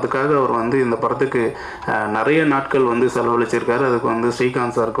கஷ்டம். அதுக்காக அவர் வந்து இந்த படத்துக்கு நிறைய நாட்கள் வந்து செலவழிச்சிருக்காரு. அதுக்கு வந்து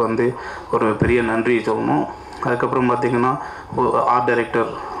ஸ்ரீகாந்த் சாருக்கு வந்து ஒரு பெரிய நன்றி சொல்லணும். அதுக்கப்புறம் பார்த்திங்கன்னா ஆர்ட் டைரக்டர்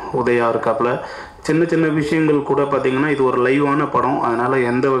உதயா இருக்காப்புல. சின்ன சின்ன விஷயங்கள் கூட பார்த்திங்கன்னா இது ஒரு லைவான படம், அதனால்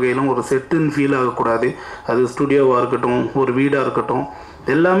எந்த வகையிலும் ஒரு செட்டுன்னு ஃபீல் ஆகக்கூடாது. அது ஸ்டுடியோவாக இருக்கட்டும், ஒரு வீடாக இருக்கட்டும்,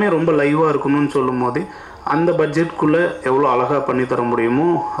 எல்லாமே ரொம்ப லைவாக இருக்கணும்னு சொல்லும் போது அந்த பட்ஜெட்குள்ளே எவ்வளோ அழகாக பண்ணி தர முடியுமோ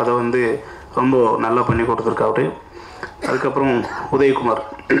அதை வந்து ரொம்ப நல்லா பண்ணி கொடுத்துருக்காரு. அதுக்கப்புறம் உதயகுமார்,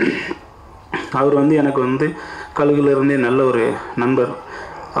 அவர் வந்து எனக்கு வந்து கழுகுலேருந்தே நல்ல ஒரு நண்பர்.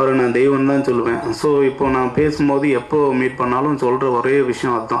 அவரை நான் தெய்வம் தான் சொல்லுவேன். ஸோ இப்போது நான் பேசும்போது எப்போ மீட் பண்ணாலும் சொல்கிற ஒரே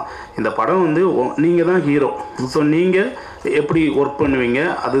விஷயம் அதுதான், இந்த படம் வந்து நீங்கள் தான் ஹீரோ. ஸோ நீங்கள் எப்படி ஒர்க் பண்ணுவீங்க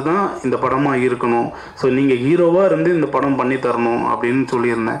அதுதான் இந்த படமாக இருக்கணும். ஸோ நீங்கள் ஹீரோவாக இருந்து இந்த படம் பண்ணி தரணும் அப்படின்னு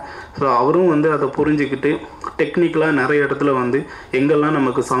சொல்லியிருந்தேன். ஸோ அவரும் வந்து அதை புரிஞ்சுக்கிட்டு டெக்னிக்கலாக நிறைய இடத்துல வந்து எங்கெல்லாம்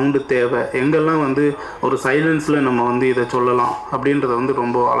நமக்கு சவுண்டு தேவை, எங்கெல்லாம் வந்து ஒரு சைலன்ஸில் நம்ம வந்து இதை சொல்லலாம் அப்படின்றத வந்து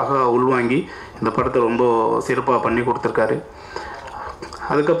ரொம்ப அழகாக உள்வாங்கி இந்த படத்தை ரொம்ப சிறப்பாக பண்ணி கொடுத்துருக்காரு.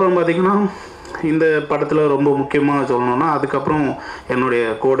 அதுக்கப்புறம் பார்த்திங்கன்னா இந்த படத்தில் ரொம்ப முக்கியமாக சொல்லணுன்னா அதுக்கப்புறம் என்னுடைய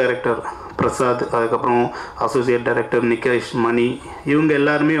கோ டைரக்டர் பிரசாத், அதுக்கப்புறம் அசோசியேட் டைரக்டர் நிகேஷ் மணி, இவங்க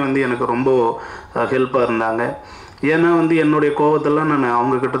எல்லாருமே வந்து எனக்கு ரொம்ப ஹெல்ப்பாக இருந்தாங்க. ஏன்னா வந்து என்னுடைய கோவத்தெல்லாம் நான்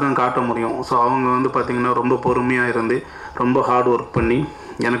அவங்கக்கிட்ட தான் காட்ட முடியும். ஸோ அவங்க வந்து பார்த்திங்கன்னா ரொம்ப பொறுமையாக இருந்து ரொம்ப ஹார்ட் ஒர்க் பண்ணி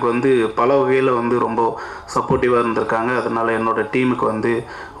எனக்கு வந்து பல வகையில் வந்து ரொம்ப சப்போர்ட்டிவாக இருந்திருக்காங்க. அதனால் என்னோடய டீமுக்கு வந்து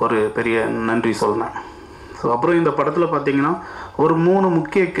ஒரு பெரிய நன்றி சொல்லணும். ஸோ அப்புறம் இந்த படத்தில் பார்த்திங்கன்னா ஒரு 3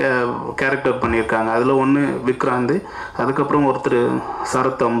 முக்கிய கேரக்டர் பண்ணியிருக்காங்க. அதில் ஒன்று விக்ராந்த், அதுக்கப்புறம் ஒருத்தர்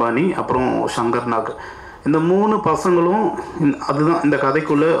சரத் அம்பானி, அப்புறம் சங்கர் நாக். இந்த 3 பசங்களும் அதுதான் இந்த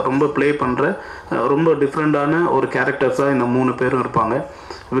கதைக்குள்ளே ரொம்ப ப்ளே பண்ணுற ரொம்ப டிஃப்ரெண்ட்டான ஒரு கேரக்டர்ஸாக இந்த 3 பேரும் இருப்பாங்க.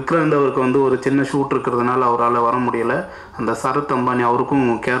 விக்ராந்த் அவருக்கு வந்து ஒரு சின்ன ஷூட் இருக்கிறதுனால அவரால் வர முடியலை. அந்த சரத் அம்பானி அவருக்கும்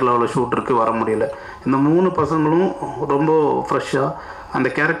கேரளாவில் ஷூட் இருக்குது, வர முடியலை. இந்த 3 பசங்களும் ரொம்ப ஃப்ரெஷ்ஷாக அந்த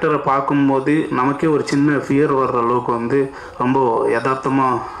கேரக்டரை பார்க்கும்போது நமக்கே ஒரு சின்ன ஃபியர் வர்ற அளவுக்கு வந்து ரொம்ப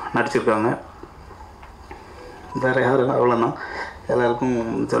யதார்த்தமாக நடிச்சிருக்காங்க. வேறு யாரும் அவ்வளோதான். எல்லாருக்கும்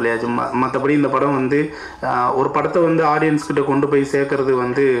சொல்லியாச்சு. மற்றபடி இந்த படம் வந்து ஒரு படத்தை வந்து ஆடியன்ஸ்கிட்ட கொண்டு போய் சேர்க்கறது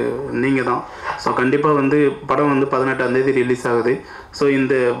வந்து நீங்கள் தான். ஸோ கண்டிப்பாக வந்து படம் வந்து 18ஆம் தேதி ரிலீஸ் ஆகுது. ஸோ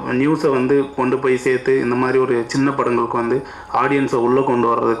இந்த நியூஸை வந்து கொண்டு போய் சேர்த்து இந்த மாதிரி ஒரு சின்ன படங்களுக்கு வந்து ஆடியன்ஸை உள்ளே கொண்டு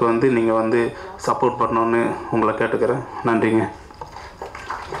வர்றதுக்கு வந்து நீங்கள் வந்து சப்போர்ட் பண்ணணுன்னு உங்களை கேட்டுக்கிறேன். நன்றிங்க.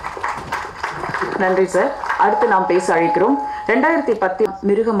 நன்றி சார். அடுத்து நாம் பேச அழைக்கிறோம். 2010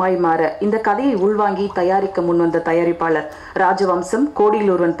 மிருகமாய் மாற இந்த கதையை உள்வாங்கி தயாரிக்க முன்வந்த தயாரிப்பாளர் ராஜவம்சம்,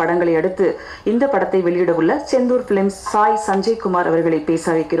 கோடியில் ஒருவன் படங்களை அடுத்து இந்த படத்தை வெளியிட உள்ள செந்தூர் பிலிம்ஸ் சாய் சஞ்சய்குமார் அவர்களை பேச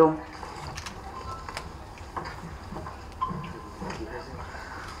அழைக்கிறோம்.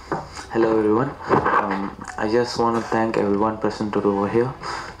 Hello everyone. I just want to thank everyone present over here.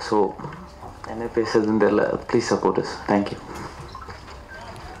 So, please support us. Thank you.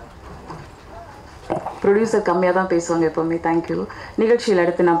 Producer கம்மியாக தான் பேசுவாங்க எப்போவுமே. தேங்க்யூ. நிகழ்ச்சியில்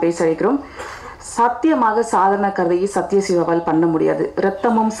அடுத்து நாம் பேச அழைக்கிறோம். சத்தியமாக சாதாரண கதையை சத்யசிவாவால் பண்ண முடியாது.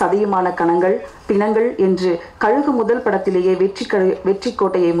 இரத்தமும் சதையுமான கணங்கள் பிணங்கள் என்று கழுகு முதல் படத்திலேயே வெற்றி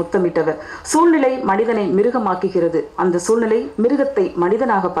கோட்டையை முத்தமிட்டவர். சூழ்நிலை மனிதனை மிருகமாக்குகிறது, அந்த சூழ்நிலை மிருகத்தை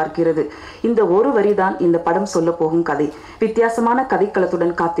மனிதனாக பார்க்கிறது. இந்த ஒரு வரிதான் இந்த படம் சொல்ல போகும் கதை. வித்தியாசமான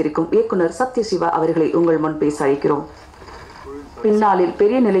கதைக்களத்துடன் காத்திருக்கும் இயக்குனர் சத்யசிவா அவர்களை உங்கள் முன் பேச அழைக்கிறோம். பின்னாளில்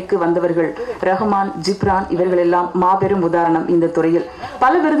பெரிய நிலைக்கு வந்தவர்கள் ரஹ்மான், ஜிப்ரான் இவர்களெல்லாம் மாபெரும் உதாரணம். இந்த துறையில்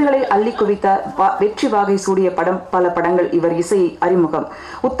பல விருதுகளை அள்ளி குவித்த வெற்றி வாகை சூடிய பல படங்கள் இவர் இசையை அறிமுகம்.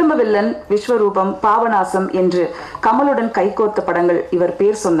 உத்தம வில்லன், விஸ்வரூபம், பாவநாசம் என்று கமலுடன் கைகோர்த்த படங்கள் இவர்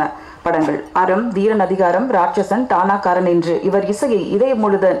பேர் சொன்ன படங்கள். அறம், தீரன் அதிகாரம், ராட்சசன், டானாக்காரன் என்று இவர் இசையை இதயம்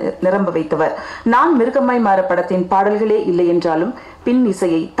முழுத நிரம்ப வைத்தவர். நான் மிருகமாய் மாற படத்தின் பாடல்களே இல்லை என்றாலும் பின்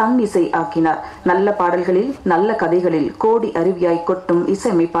இசையை தன் இசை ஆக்கினார். நல்ல பாடல்களில் நல்ல கதைகளில் கோடி அருவியாய் கொட்டும்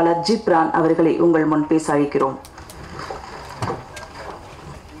இசையமைப்பாளர் ஜிப்ரான் அவர்களை உங்கள் முன் பேச அழைக்கிறோம்.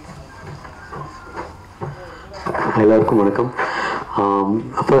 எல்லாருக்கும் வணக்கம்.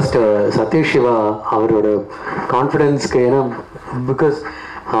 ஃபர்ஸ்ட் சத்யசிவா அவரோட கான்ஃபிடென்ஸ்க்கு, ஏன்னா பிகாஸ்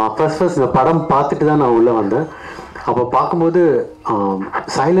ஃபர்ஸ்ட் இந்த படம் பார்த்துட்டு தான் நான் உள்ளே வந்தேன். அப்போ பார்க்கும்போது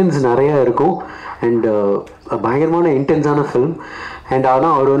சைலன்ஸ் நிறையா இருக்கும் அண்ட் பயங்கரமான இன்டென்ஸான ஃபில்ம். அண்ட்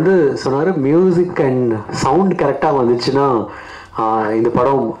ஆனால் அவர் வந்து சொன்னார், மியூசிக் அண்ட் சவுண்ட் கரெக்டாக வந்துச்சுன்னா இந்த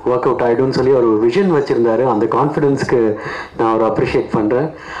படம் ஒர்க் அவுட் ஆகிடும்னு சொல்லி ஒரு விஷன் வச்சுருந்தாரு. அந்த கான்ஃபிடென்ஸ்க்கு நான் அவர் அப்ரிஷியேட் பண்ணுறேன்.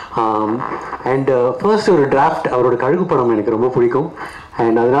 அண்ட் ஃபர்ஸ்ட் ஒரு டிராஃப்ட், அவரோட கழுகு படம் எனக்கு ரொம்ப பிடிக்கும்.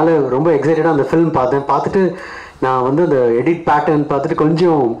 அண்ட் அதனால் ரொம்ப எக்ஸைட்டடாக அந்த ஃபில்ம் பார்த்துட்டு நான் வந்து அந்த எடிட் பேட்டர்ன் பார்த்துட்டு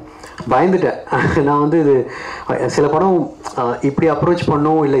கொஞ்சம் பயந்துட்டேன். நான் வந்து இது சில படம் இப்படி அப்ரோச்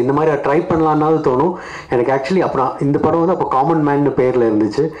பண்ணோம், இல்லை இந்த மாதிரி ட்ரை பண்ணலான்னாவது தோணும் எனக்கு. ஆக்சுவலி அப்புறம் இந்த படம் வந்து அப்போ காமன் மேன்னு பேரில்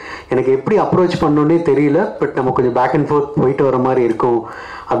இருந்துச்சு. எனக்கு எப்படி அப்ரோச் பண்ணோன்னே தெரியல. பட் நம்ம கொஞ்சம் பேக் அண்ட் ஃபோர்த் போயிட்டு வர மாதிரி இருக்கும்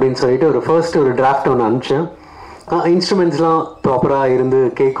அப்படின்னு சொல்லிட்டு ஒரு ஃபர்ஸ்ட் ஒரு டிராஃப்ட் ஒன்று அனுப்பிச்சேன். இன்ஸ்ட்ருமெண்ட்ஸ்லாம் ப்ராப்பராக இருந்து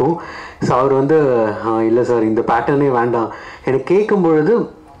கேட்கும். ஸோ அவர் வந்து இல்லை சார் இந்த பேட்டர்னே வேண்டாம், எனக்கு கேட்கும் பொழுது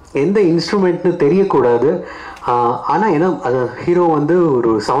எந்த இன்ஸ்ட்ருமெண்ட்னு தெரியக்கூடாது. ஆனால் ஏன்னா அது ஹீரோ வந்து ஒரு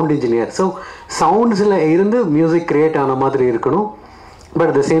சவுண்ட் இன்ஜினியர், ஸோ சவுண்ட்ஸில் இருந்து மியூசிக் க்ரியேட் ஆன மாதிரி இருக்கணும். But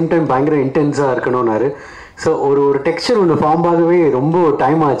at the same time பயங்கர இன்டென்ஸாக இருக்கணும்னாரு. ஸோ ஒரு டெக்ஸ்சர் ஒன்று ஃபார்ம் ஆகவே ரொம்ப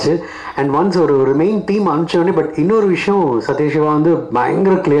டைம் ஆச்சு. அண்ட் ஒன்ஸ் ஒரு மெயின் டீம் அனுப்பிச்சோடனே, பட் இன்னொரு விஷயம் சத்யசிவா வந்து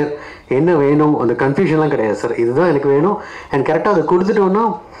பயங்கர கிளியர், என்ன வேணும் அந்த கன்ஃபியூஷன்லாம் கிடையாது சார், இதுதான் எனக்கு வேணும் அண்ட் கரெக்டாக அதை கொடுத்துட்டோன்னா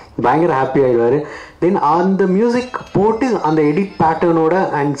பயங்கர ஹாப்பி ஆகிடுவார். தென் அந்த மியூசிக் போட்டு அந்த எடிட் பேட்டர்னோட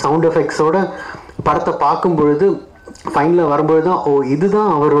அண்ட் சவுண்ட் எஃபெக்ட்ஸோட படத்தை பார்க்கும் பொழுது ஃபைனலாக வரும்பொழுது தான்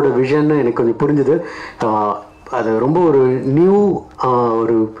இதுதான் அவரோட விஷன்னு எனக்கு கொஞ்சம் புரிஞ்சுது. அது ரொம்ப ஒரு நியூ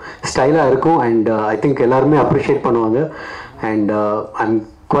ஒரு ஸ்டைலாக இருக்கும் அண்ட் ஐ திங்க் எல்லாருமே அப்ரிஷியேட் பண்ணுவாங்க. அண்ட் ஐம்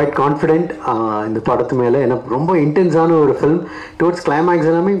குவைட் கான்ஃபிடென்ட் இந்த படத்து மேலே. எனக்கு ரொம்ப இன்டென்ஸான ஒரு ஃபில்ம். டுவர்ட்ஸ்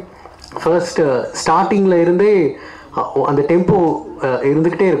கிளைமேக்ஸ் எல்லாமே ஃபர்ஸ்ட் ஸ்டார்டிங்கில் இருந்தே அந்த டெம்போ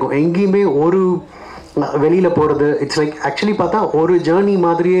இருந்துக்கிட்டே இருக்கும், எங்கேயுமே ஒரு வெளியில் போகிறது. இட்ஸ் லைக் ஆக்சுவலி பார்த்தா ஒரு ஜேர்னி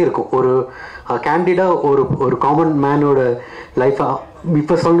மாதிரியே இருக்கும். ஒரு கேண்டிடாக ஒரு காமன் மேனோட லைஃபாக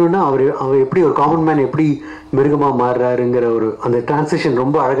இப்போ சொல்லணுன்னா அவர் எப்படி ஒரு காமன் மேன் எப்படி மிருகமாக மாறுறாருங்கிற அந்த டிரான்சிஷன்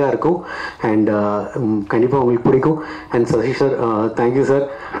ரொம்ப அழகாக இருக்கும். அண்ட் கண்டிப்பாக உங்களுக்கு பிடிக்கும். And Sasi sir, thank you sir.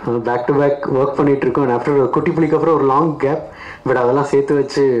 Back to back work பண்ணிகிட்ருக்கோம். அண்ட் ஆஃப்டர் குட்டி புள்ளிக்கு அப்புறம் ஒரு லாங் கேப், பட் அதெல்லாம் சேர்த்து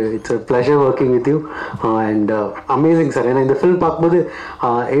வச்சு it's a pleasure working with you. And amazing sir. ஏன்னா இந்த ஃபில்ம் பார்க்கும்போது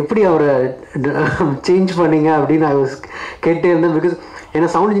எப்படி அவரை சேஞ்ச் பண்ணீங்க அப்படின்னு ஐ வாஸ் கேட்டே இருந்தேன். பிகாஸ் ஏன்னா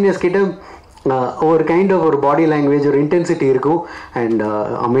சவுண்ட் இன்ஜினியர்ஸ் கிட்ட ஒரு கைண்ட் ஆஃப் ஒரு பாடி லாங்குவேஜ், ஒரு இன்டென்சிட்டி இருக்கும். And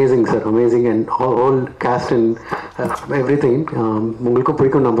amazing sir, amazing. And whole cost and every thing உங்களுக்கும்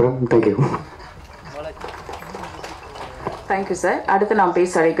பிடிக்கும் நம்புகிறேன். தேங்க்யூ. Thank you sir. அடுத்து நாம்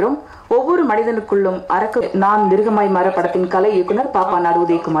பேச அழைக்கிறோம். ஒவ்வொரு மனிதனுக்குள்ளும் அரக்க நான் மிருகமாய் மாற படத்தின் கலை இயக்குனர் பாப்பா நாடு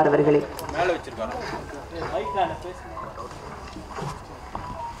உதயகுமார் அவர்களே.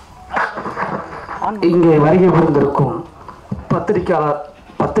 இங்கே வருகை புரிந்திருக்கும்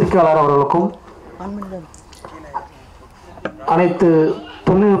பத்திரிகையாளர் அவர்களுக்கும் அனைத்து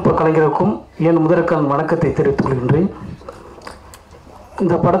தொழில்நுட்ப கலைஞருக்கும் என் முதற்கண் வணக்கத்தை தெரிவித்துக் கொள்கின்றேன்.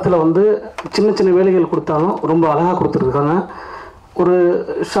 இந்த படத்தில் வந்து சின்ன சின்ன வேலைகள் கொடுத்தாலும் ரொம்ப அழகாக கொடுத்துருக்காங்க. ஒரு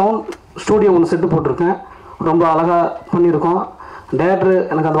சவுண்ட் ஸ்டூடியோ ஒன்று செட்டு போட்டிருக்கேன், ரொம்ப அழகாக பண்ணியிருக்கோம். டைரக்டர்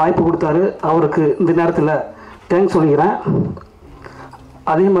எனக்கு அந்த வாய்ப்பு கொடுத்தாரு, அவருக்கு இந்த நேரத்தில் தேங்க்ஸ் சொல்லிக்கிறேன்.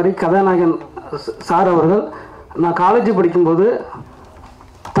 அதே மாதிரி கதாநாயகன் சார் அவர்கள், நான் காலேஜ் படிக்கும்போது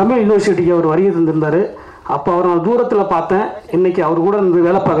தமிழ் யூனிவர்சிட்டிக்கு அவர் வருகை தந்திருந்தார். அப்போ அவரை நான் தூரத்தில் பார்த்தேன். இன்றைக்கி அவர் கூட இருந்து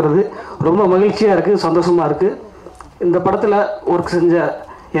வேலை பார்க்குறது ரொம்ப மகிழ்ச்சியாக இருக்குது, சந்தோஷமாக இருக்குது. இந்த படத்தில் ஒர்க் செஞ்ச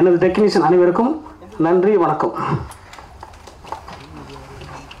எனது டெக்னீஷியன் அனைவருக்கும் நன்றி, வணக்கம்.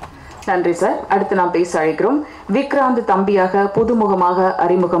 நன்றி சார். அடுத்து நாம் பேச அழைக்கிறோம் விக்ராந்த் தம்பியாக புதுமுகமாக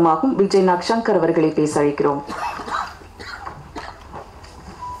அறிமுகமாகும் விஜய்நாத் சங்கர் அவர்களை பேச அழைக்கிறோம்.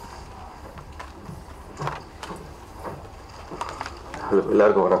 ஹலோ,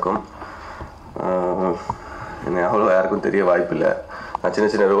 எல்லாருக்கும் வணக்கம். என்னை அவ்வளோ யாருக்கும் தெரிய வாய்ப்பு இல்லை. நான் சின்ன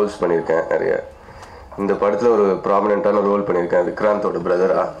சின்ன ரோல்ஸ் பண்ணியிருக்கேன் நிறைய. இந்த படத்தில் ஒரு ப்ராமினெண்ட்டான ரோல் பண்ணியிருக்கேன், விக்ராந்தோட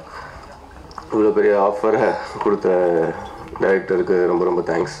பிரதராக. இவ்வளோ பெரிய ஆஃபரை கொடுத்த டைரக்டருக்கு ரொம்ப ரொம்ப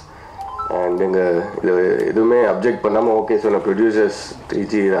தேங்க்ஸ். அண்ட் எங்கள் இது எதுவுமே அப்ஜெக்ட் பண்ணாமல் ஓகே சொன்ன producers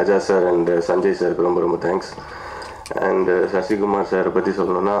DG Raja sir and Sanjay சாருக்கு ரொம்ப ரொம்ப தேங்க்ஸ். அண்ட் சசிகுமார் சாரை பற்றி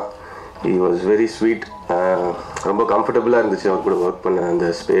சொல்லணுன்னா, he was very sweet. ரொம்ப கம்ஃபர்டபுளாக இருந்துச்சு அவர் கூட ஒர்க் பண்ண. அந்த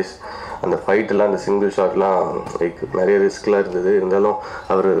ஸ்பேஸ், அந்த ஃபைட்டெல்லாம், அந்த சிங்கிள் ஷாட்லாம் லைக் நிறைய ரிஸ்க்லாம் இருந்தது. இருந்தாலும்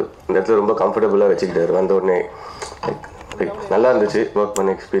அவர் இந்த இடத்துல ரொம்ப கம்ஃபர்டபுளாக வச்சுக்கிட்டார். வந்த உடனே லைக் நல்லா இருந்துச்சு ஒர்க்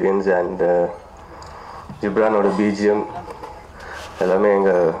பண்ண எக்ஸ்பீரியன்ஸ். அண்ட் ஜிப்ரானோட பிஜிஎம் எல்லாமே,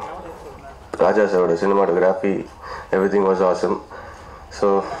 எங்கள் ராஜா சாரோட cinematography, every thing was awesome. So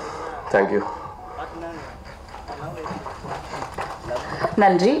thank you.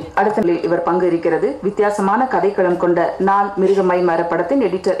 நன்றி. அடுத்த இவர் பங்கு இருக்கிறது. வித்தியாசமான கதைக்களம் கொண்ட நான் மிருகமை மாற படத்தின்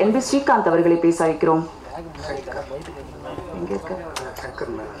எடிட்டர் NB ஸ்ரீகாந்த் அவர்களை பேச வைக்கிறோம்.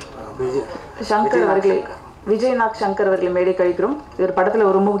 சங்கர் அவர்களை, விஜய்நாத் சங்கர் அவர்களை மேடை கழிக்கிறோம். இவர் படத்துல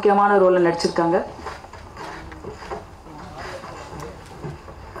ஒரு முக்கியமான ரோல்ல நடிச்சிருக்காங்க.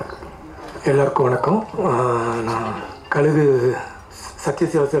 எல்லாருக்கும் வணக்கம். நான் கழுகு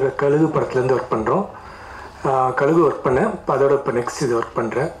சத்யசிவா சார் கழுகு படத்துலேருந்து ஒர்க் பண்ணுறோம். கழுகு ஒர்க் பண்ணேன், இப்போ அதோட இப்போ நெக்ஸ்ட் இது ஒர்க்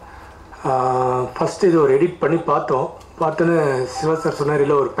பண்ணுறேன். ஃபஸ்ட்டு இது ஒரு எடிட் பண்ணி பார்த்தோன்னு சிவா சார் சொன்னார்,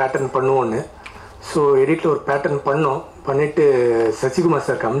 இல்லை ஒரு பேட்டர்ன் பண்ணுவோன்னு. ஸோ எடிட்டில் ஒரு பேட்டர்ன் பண்ணிவிட்டு சசிகுமார்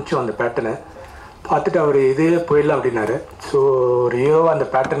சாருக்கு அனுப்பிச்சோம் அந்த பேட்டர்னை. பார்த்துட்டு அவர் இதே போயிடலாம் அப்படின்னாரு. ஸோ ஒரு ஹீரோவாக அந்த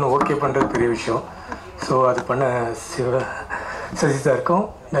பேட்டர்னை ஓகே பண்ணுறது பெரிய விஷயம். ஸோ அது பண்ண சசி சாருக்கும்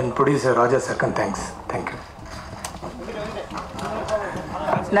தென் ப்ரொடியூசர் ராஜா சாருக்கும் தேங்க்ஸ். தேங்க்யூ.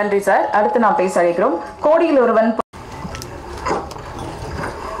 நன்றி சார். அடுத்து நாம் பேச அழைக்கிறோம் கோடியில் ஒருவன்.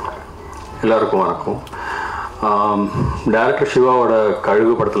 எல்லாருக்கும் வணக்கம். டைரக்டர் சிவாவோட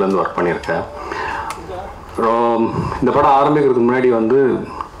கழுகு படத்துலேருந்து ஒர்க் பண்ணியிருக்கேன். இந்த படம் ஆரம்பிக்கிறதுக்கு முன்னாடி வந்து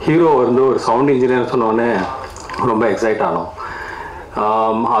ஹீரோ வந்து ஒரு சவுண்ட் இன்ஜினியர் சொன்னோடனே ரொம்ப எக்ஸைட் ஆனோம்.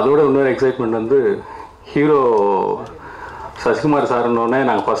 அதோட இன்னொரு எக்ஸைட்மெண்ட் வந்து ஹீரோ சசிகுமார் சார்னோடனே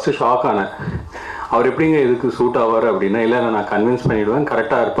நாங்கள் ஃபஸ்ட்டு ஷாக் ஆனேன். அவர் எப்படிங்க இதுக்கு சூட் ஆவார் அப்படின்னா, இல்லை நான் கன்வின்ஸ் பண்ணிவிடுவேன்,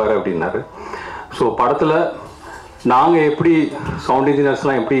 கரெக்டாக இருப்பார் அப்படின்னாரு. ஸோ படத்தில் நாங்கள் எப்படி சவுண்ட்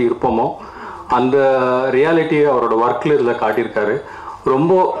இன்ஜினியர்ஸ்லாம் எப்படி இருப்போமோ அந்த ரியாலிட்டியை அவரோட ஒர்க்கில் இதில் காட்டியிருக்காரு.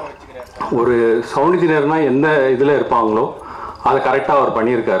 ரொம்ப ஒரு சவுண்ட் இன்ஜினியர்னால் எந்த இதில் இருப்பாங்களோ அதை கரெக்டாக அவர்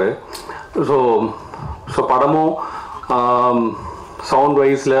பண்ணியிருக்காரு. ஸோ படமும் சவுண்ட்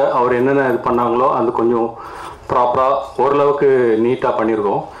வைஸில் அவர் என்னென்ன இது பண்ணாங்களோ அது கொஞ்சம் ப்ராப்பராக ஓரளவுக்கு நீட்டாக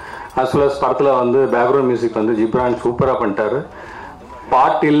பண்ணியிருக்கோம். as well as படத்தில் வந்து பேக்ரவுண்ட் மியூசிக் வந்து ஜிப்ரான் சூப்பராக பண்ணிட்டாரு.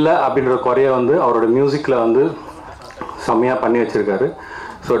 பாட்டு இல்லை அப்படின்ற குறைய வந்து அவரோட மியூசிக்கில் வந்து செம்மையாக பண்ணி வச்சுருக்காரு.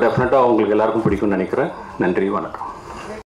 ஸோ டெஃபினட்டாக உங்களுக்கு எல்லாருக்கும் பிடிக்கும்னு நினைக்கிறேன். நன்றி, வணக்கம்.